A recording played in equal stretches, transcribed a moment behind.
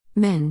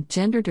Men,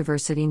 gender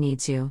diversity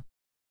needs you.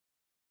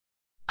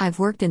 I've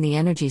worked in the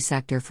energy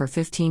sector for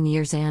 15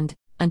 years and,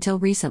 until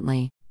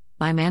recently,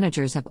 my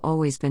managers have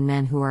always been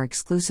men who are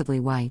exclusively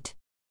white.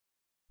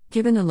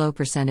 Given the low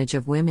percentage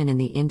of women in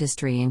the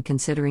industry and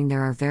considering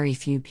there are very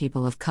few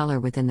people of color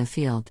within the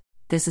field,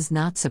 this is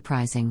not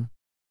surprising.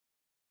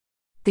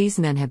 These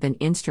men have been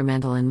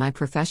instrumental in my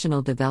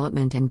professional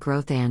development and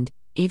growth and,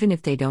 even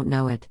if they don't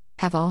know it,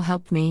 have all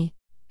helped me,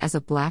 as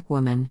a black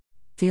woman,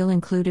 feel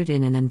included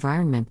in an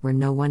environment where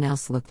no one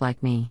else looked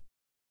like me.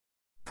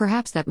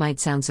 Perhaps that might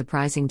sound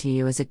surprising to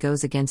you as it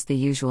goes against the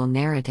usual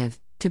narrative.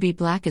 To be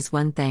black is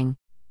one thing,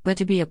 but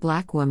to be a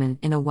black woman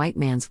in a white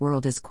man's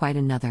world is quite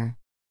another.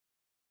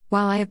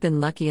 While I have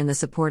been lucky in the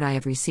support I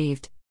have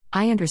received,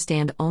 I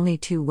understand only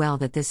too well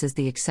that this is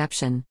the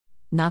exception,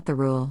 not the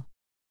rule.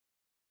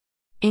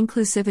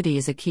 Inclusivity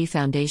is a key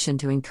foundation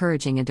to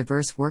encouraging a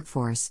diverse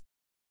workforce.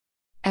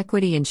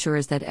 Equity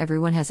ensures that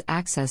everyone has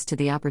access to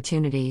the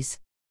opportunities.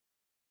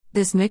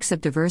 This mix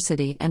of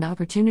diversity and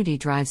opportunity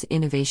drives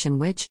innovation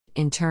which,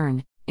 in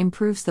turn,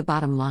 improves the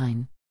bottom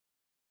line.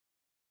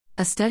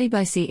 A study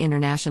by SEE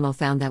International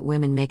found that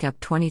women make up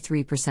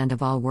 23%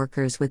 of all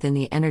workers within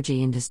the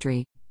energy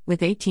industry,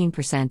 with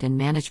 18% in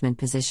management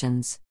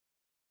positions.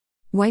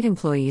 White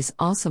employees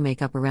also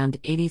make up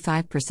around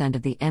 85%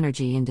 of the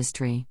energy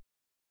industry.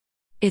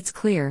 It's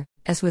clear,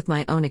 as with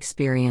my own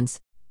experience,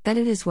 that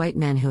it is white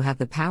men who have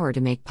the power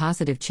to make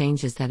positive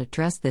changes that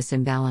address this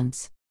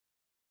imbalance.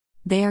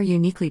 They are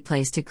uniquely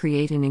placed to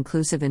create an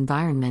inclusive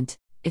environment,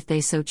 if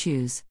they so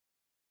choose.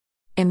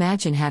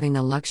 Imagine having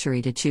the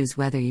luxury to choose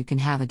whether you can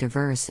have a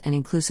diverse and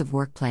inclusive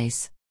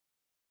workplace.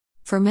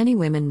 For many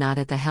women not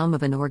at the helm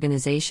of an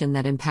organization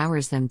that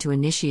empowers them to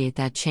initiate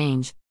that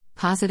change,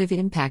 positive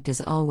impact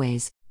is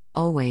always,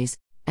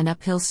 an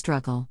uphill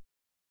struggle.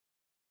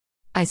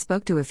 I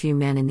spoke to a few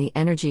men in the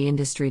energy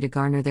industry to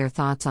garner their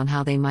thoughts on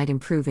how they might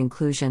improve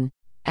inclusion,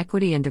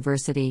 equity and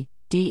diversity,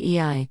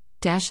 DEI,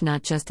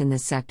 not just in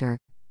this sector,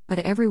 but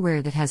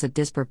everywhere that has a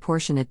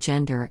disproportionate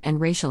gender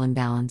and racial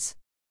imbalance.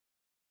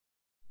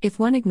 If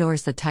one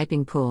ignores the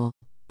typing pool,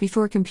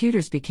 before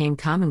computers became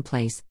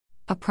commonplace,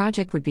 a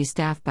project would be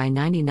staffed by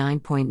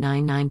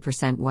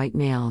 99.99% white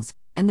males,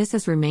 and this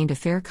has remained a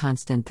fair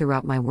constant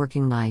throughout my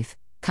working life,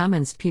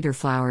 comments Peter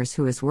Flowers,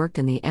 who has worked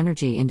in the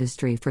energy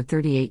industry for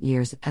 38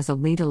 years as a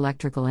lead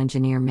electrical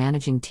engineer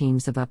managing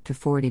teams of up to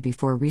 40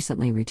 before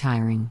recently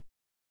retiring.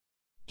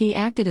 He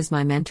acted as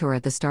my mentor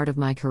at the start of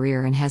my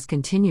career and has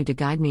continued to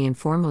guide me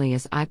informally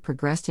as I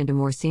progressed into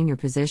more senior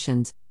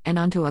positions and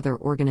onto other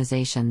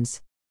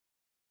organizations.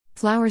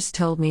 Flowers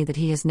told me that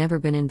he has never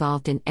been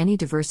involved in any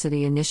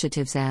diversity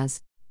initiatives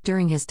as,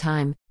 during his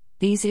time,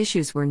 these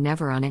issues were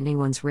never on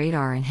anyone's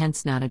radar and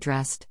hence not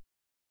addressed.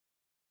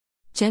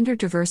 Gender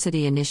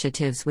diversity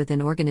initiatives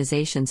within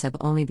organizations have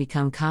only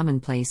become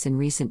commonplace in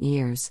recent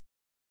years.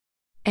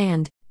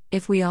 And,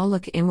 if we all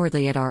look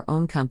inwardly at our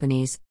own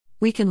companies,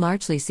 we can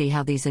largely see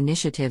how these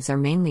initiatives are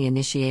mainly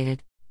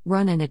initiated,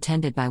 run and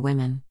attended by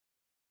women.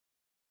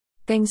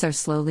 Things are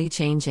slowly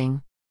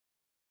changing.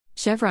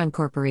 Chevron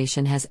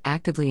Corporation has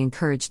actively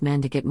encouraged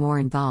men to get more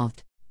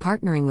involved,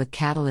 partnering with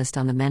Catalyst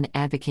on the Men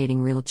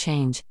Advocating Real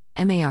Change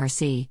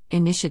 (MARC)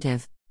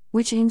 initiative,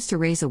 which aims to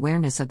raise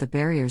awareness of the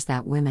barriers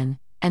that women,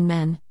 and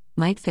men,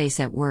 might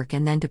face at work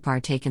and then to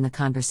partake in the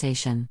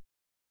conversation.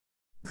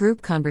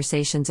 Group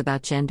conversations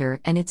about gender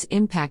and its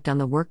impact on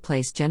the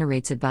workplace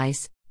generates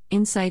advice,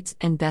 insights,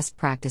 and best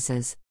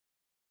practices.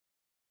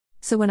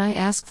 So when I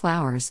asked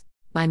Flowers,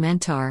 my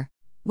mentor,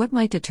 what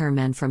might deter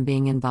men from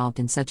being involved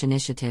in such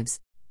initiatives,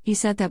 he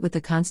said that with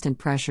the constant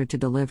pressure to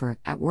deliver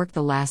at work,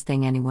 the last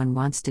thing anyone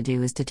wants to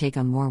do is to take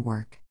on more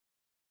work.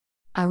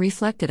 I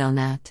reflected on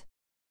that.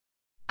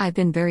 I've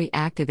been very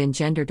active in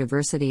gender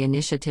diversity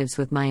initiatives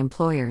with my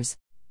employers,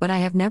 but I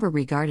have never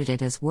regarded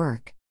it as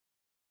work.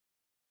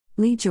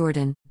 Lee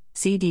Jordan,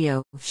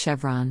 CDO,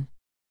 Chevron.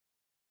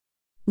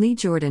 Lee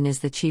Jordan is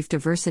the Chief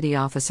Diversity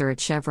Officer at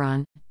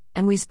Chevron,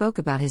 and we spoke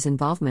about his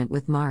involvement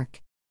with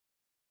MARC.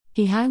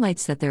 He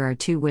highlights that there are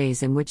two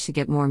ways in which to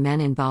get more men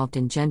involved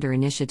in gender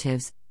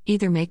initiatives: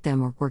 either make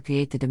them or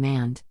create the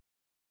demand.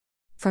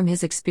 From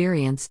his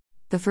experience,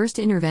 the first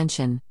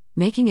intervention,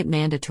 making it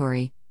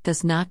mandatory,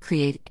 does not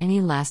create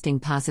any lasting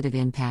positive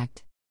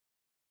impact.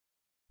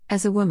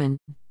 As a woman,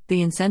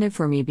 the incentive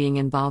for me being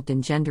involved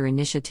in gender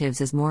initiatives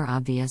is more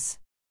obvious.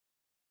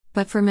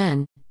 But for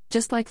men,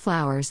 just like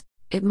Flowers,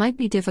 it might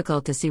be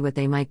difficult to see what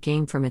they might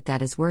gain from it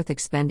that is worth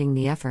expending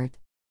the effort.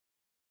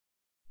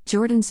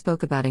 Jordan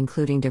spoke about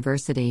including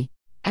diversity,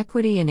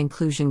 equity and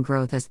inclusion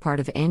growth as part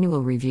of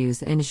annual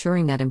reviews and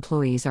ensuring that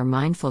employees are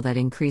mindful that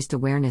increased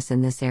awareness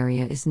in this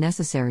area is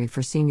necessary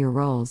for senior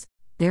roles,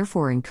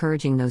 therefore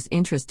encouraging those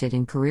interested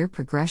in career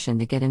progression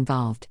to get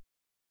involved.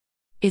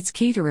 It's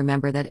key to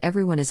remember that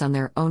everyone is on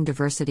their own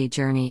diversity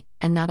journey,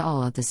 and not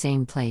all at the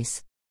same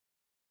place.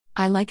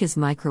 I like his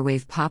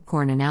microwave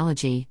popcorn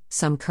analogy: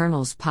 some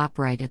kernels pop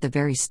right at the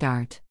very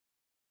start.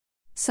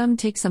 Some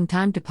take some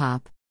time to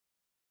pop.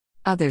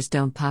 Others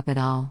don't pop at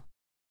all.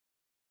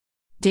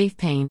 Dave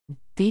Payne,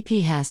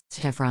 VP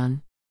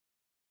Chevron.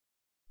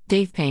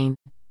 Dave Payne,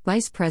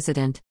 Vice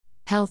President,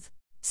 Health,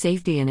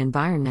 Safety and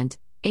Environment,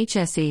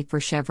 HSE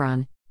for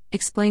Chevron,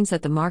 explains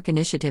that the MARC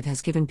initiative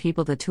has given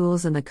people the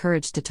tools and the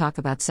courage to talk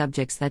about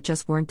subjects that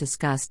just weren't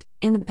discussed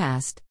in the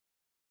past.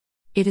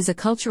 It is a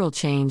cultural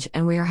change,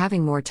 and we are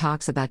having more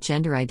talks about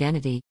gender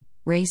identity,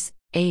 race,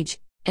 age,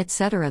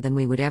 etc. than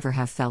we would ever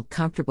have felt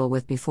comfortable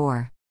with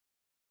before.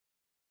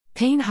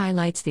 Payne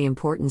highlights the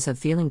importance of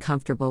feeling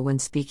comfortable when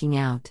speaking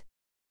out.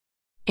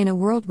 In a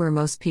world where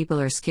most people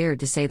are scared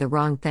to say the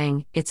wrong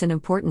thing, it's an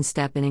important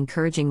step in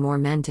encouraging more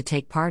men to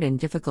take part in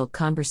difficult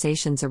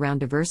conversations around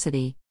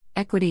diversity,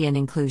 equity, and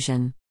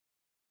inclusion.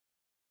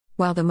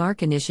 While the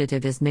MARC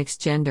initiative is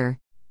mixed gender,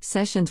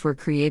 sessions were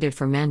created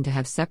for men to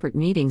have separate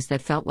meetings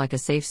that felt like a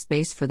safe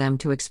space for them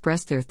to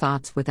express their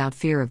thoughts without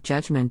fear of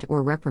judgment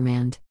or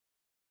reprimand.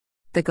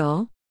 The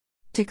goal?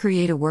 To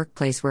create a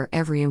workplace where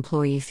every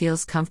employee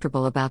feels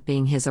comfortable about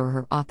being his or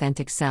her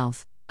authentic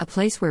self, a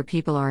place where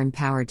people are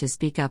empowered to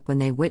speak up when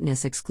they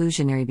witness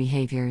exclusionary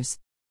behaviors.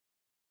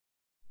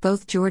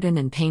 Both Jordan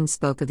and Payne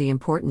spoke of the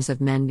importance of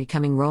men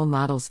becoming role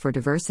models for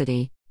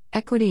diversity,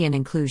 equity, and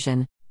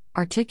inclusion,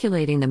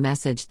 articulating the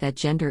message that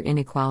gender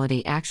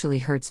inequality actually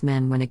hurts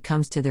men when it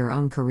comes to their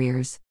own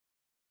careers.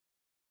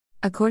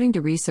 According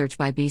to research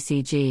by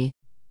BCG,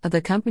 of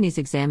the companies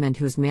examined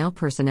whose male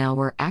personnel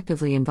were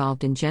actively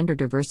involved in gender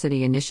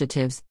diversity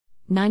initiatives,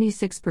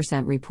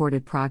 96%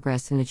 reported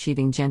progress in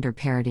achieving gender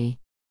parity.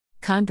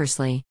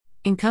 Conversely,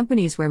 in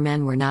companies where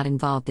men were not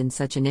involved in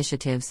such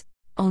initiatives,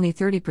 only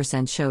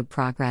 30% showed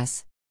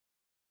progress.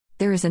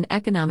 There is an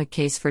economic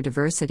case for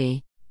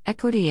diversity,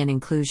 equity, and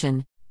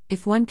inclusion,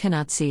 if one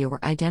cannot see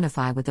or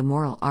identify with a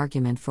moral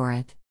argument for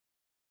it.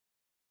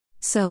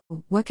 So,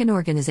 what can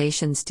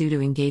organizations do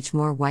to engage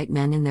more white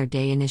men in their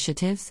day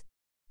initiatives?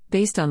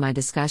 Based on my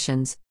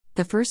discussions,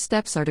 the first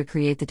steps are to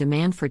create the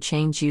demand for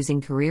change using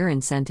career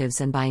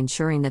incentives and by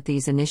ensuring that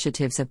these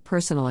initiatives have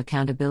personal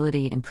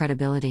accountability and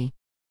credibility.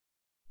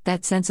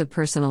 That sense of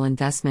personal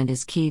investment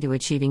is key to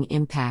achieving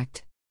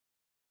impact.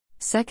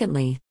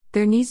 Secondly,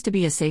 there needs to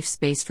be a safe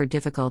space for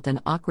difficult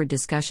and awkward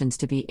discussions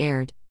to be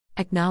aired,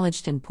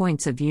 acknowledged, and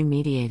points of view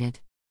mediated.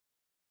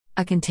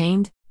 A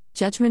contained,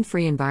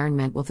 judgment-free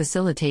environment will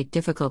facilitate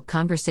difficult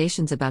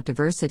conversations about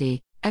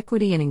diversity,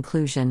 equity, and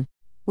inclusion,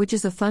 which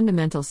is a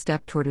fundamental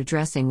step toward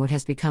addressing what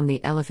has become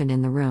the elephant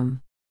in the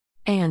room.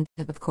 And,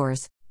 of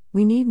course,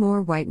 we need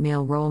more white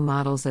male role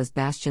models as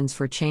bastions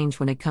for change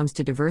when it comes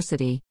to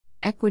diversity,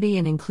 equity,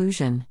 and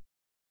inclusion.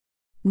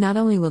 Not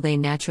only will they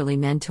naturally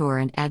mentor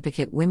and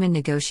advocate women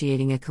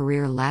negotiating a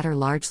career ladder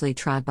largely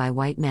trod by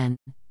white men,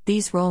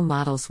 these role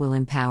models will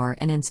empower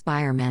and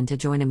inspire men to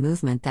join a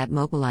movement that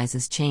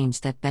mobilizes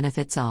change that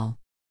benefits all.